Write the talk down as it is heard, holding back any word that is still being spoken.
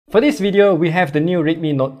For this video, we have the new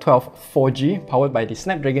Redmi Note 12 4G powered by the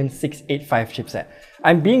Snapdragon 685 chipset.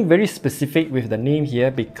 I'm being very specific with the name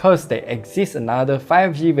here because there exists another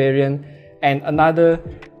 5G variant and another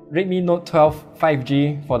Redmi Note 12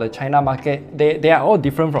 5G for the China market. They are all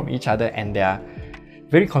different from each other and they are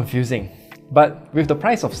very confusing. But with the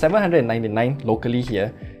price of $799 locally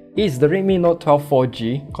here, is the Redmi Note 12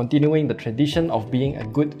 4G continuing the tradition of being a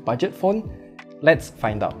good budget phone? Let's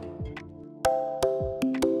find out.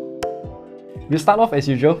 We'll start off as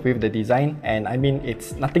usual with the design, and I mean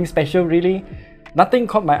it's nothing special really. Nothing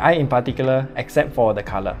caught my eye in particular except for the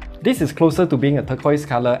color. This is closer to being a turquoise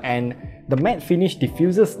color and the matte finish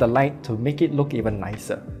diffuses the light to make it look even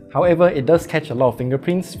nicer. However, it does catch a lot of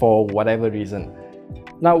fingerprints for whatever reason.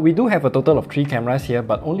 Now we do have a total of 3 cameras here,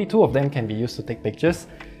 but only 2 of them can be used to take pictures.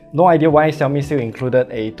 No idea why Xiaomi still included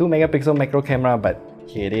a 2 megapixel macro camera, but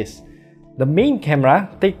here it is. The main camera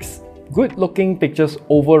takes good looking pictures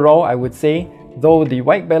overall, I would say, though the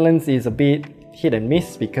white balance is a bit hit and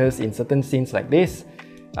miss because in certain scenes like this,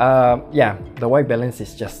 the white balance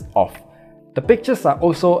is just off. The pictures are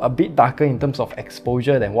also a bit darker in terms of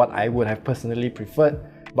exposure than what I would have personally preferred,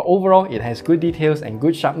 but overall it has good details and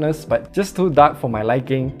good sharpness, but just too dark for my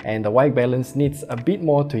liking and the white balance needs a bit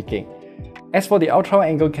more tweaking. As for the ultra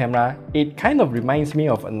angle camera, it kind of reminds me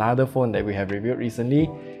of another phone that we have reviewed recently.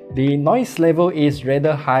 The noise level is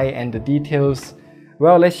rather high and the details,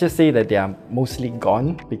 well, let's just say that they are mostly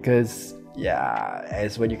gone because, yeah,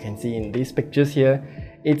 as what you can see in these pictures here,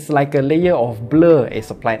 it's like a layer of blur is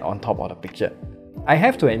applied on top of the picture. I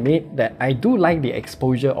have to admit that I do like the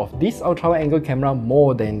exposure of this ultra-wide-angle camera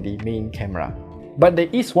more than the main camera. But there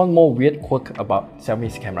is one more weird quirk about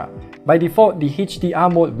Xiaomi's camera. By default, the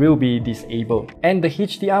HDR mode will be disabled, and the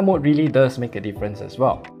HDR mode really does make a difference as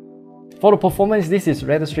well. For the performance, this is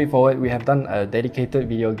rather straightforward. We have done a dedicated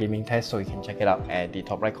video gaming test, so you can check it out at the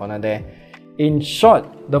top right corner there. In short,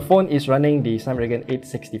 the phone is running the Snapdragon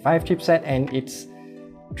 865 chipset and it's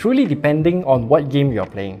truly depending on what game you're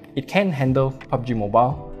playing. It can handle PUBG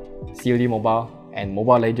Mobile, COD Mobile and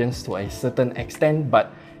Mobile Legends to a certain extent,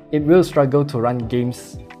 but it will struggle to run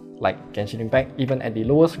games like Genshin Impact even at the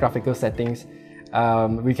lowest graphical settings.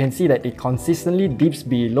 We can see that it consistently dips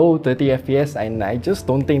below 30 FPS and I just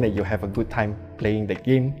don't think that you have a good time playing the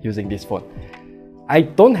game using this phone. I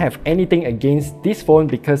don't have anything against this phone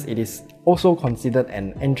because it is also considered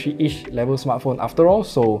an entry-ish level smartphone after all,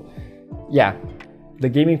 so yeah, the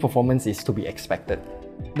gaming performance is to be expected.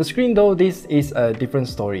 The screen though, this is a different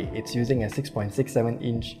story. It's using a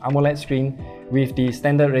 6.67-inch AMOLED screen with the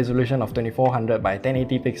standard resolution of 2400 by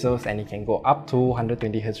 1080 pixels and it can go up to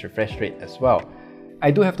 120Hz refresh rate as well. I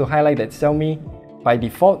do have to highlight that Xiaomi by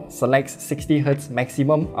default selects 60Hz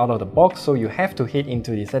maximum out of the box, so you have to head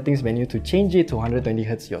into the settings menu to change it to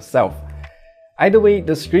 120Hz yourself. Either way,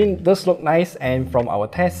 the screen does look nice, and from our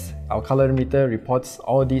tests, our colorimeter reports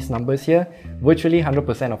all these numbers here, virtually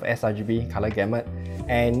 100% of sRGB color gamut,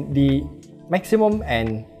 and the maximum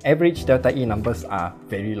and average delta E numbers are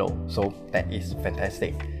very low, so that is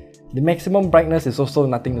fantastic. The maximum brightness is also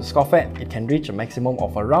nothing to scoff at. It can reach a maximum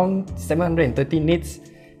of around 730 nits,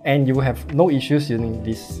 and you will have no issues using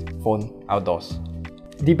this phone outdoors.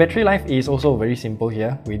 The battery life is also very simple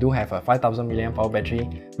here. We do have a 5000 mAh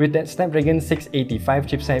battery. With that Snapdragon 685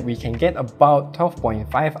 chipset, we can get about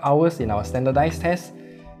 12.5 hours in our standardized test,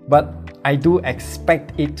 but I do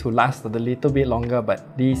expect it to last a little bit longer,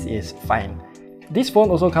 but this is fine. This phone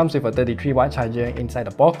also comes with a 33-watt charger inside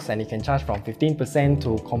the box and it can charge from 15%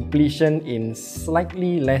 to completion in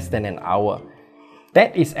slightly less than an hour.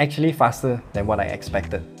 That is actually faster than what I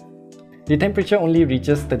expected. The temperature only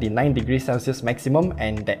reaches 39 degrees Celsius maximum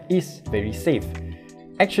and that is very safe.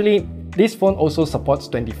 Actually, this phone also supports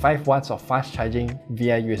 25 watts of fast charging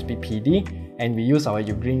via USB PD and we use our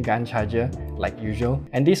Ugreen Gun charger like usual,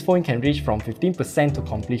 and this phone can reach from 15% to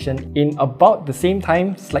completion in about the same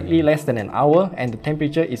time, slightly less than an hour, and the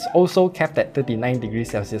temperature is also capped at 39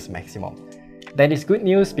 degrees Celsius maximum. That is good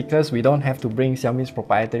news because we don't have to bring Xiaomi's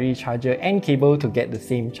proprietary charger and cable to get the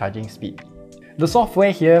same charging speed. The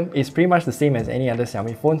software here is pretty much the same as any other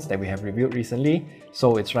Xiaomi phones that we have reviewed recently,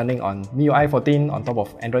 so it's running on MIUI 14 on top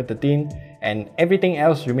of Android 13 and everything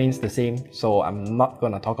else remains the same, so I'm not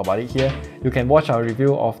gonna talk about it here. You can watch our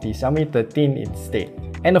review of the Xiaomi 13 instead.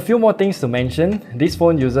 And a few more things to mention. This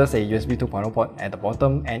phone uses a USB 2.0 port at the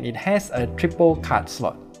bottom and it has a triple card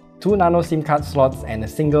slot. 2 nano SIM card slots and a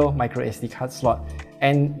single micro SD card slot,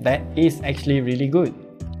 and that is actually really good.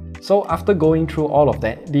 So after going through all of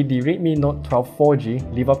that, did the Redmi Note 12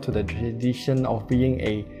 4G live up to the tradition of being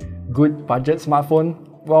a good budget smartphone?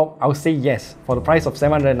 Well, I'll say yes. For the price of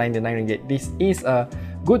 799 ringgit, this is a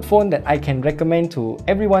good phone that I can recommend to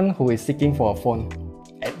everyone who is seeking for a phone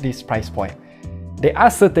at this price point. There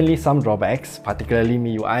are certainly some drawbacks, particularly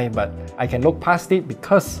MIUI, but I can look past it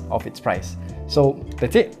because of its price. So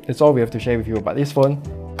that's it. That's all we have to share with you about this phone.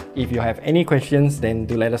 If you have any questions, then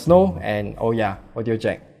do let us know. And oh yeah, audio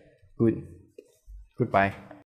jack. Goodbye.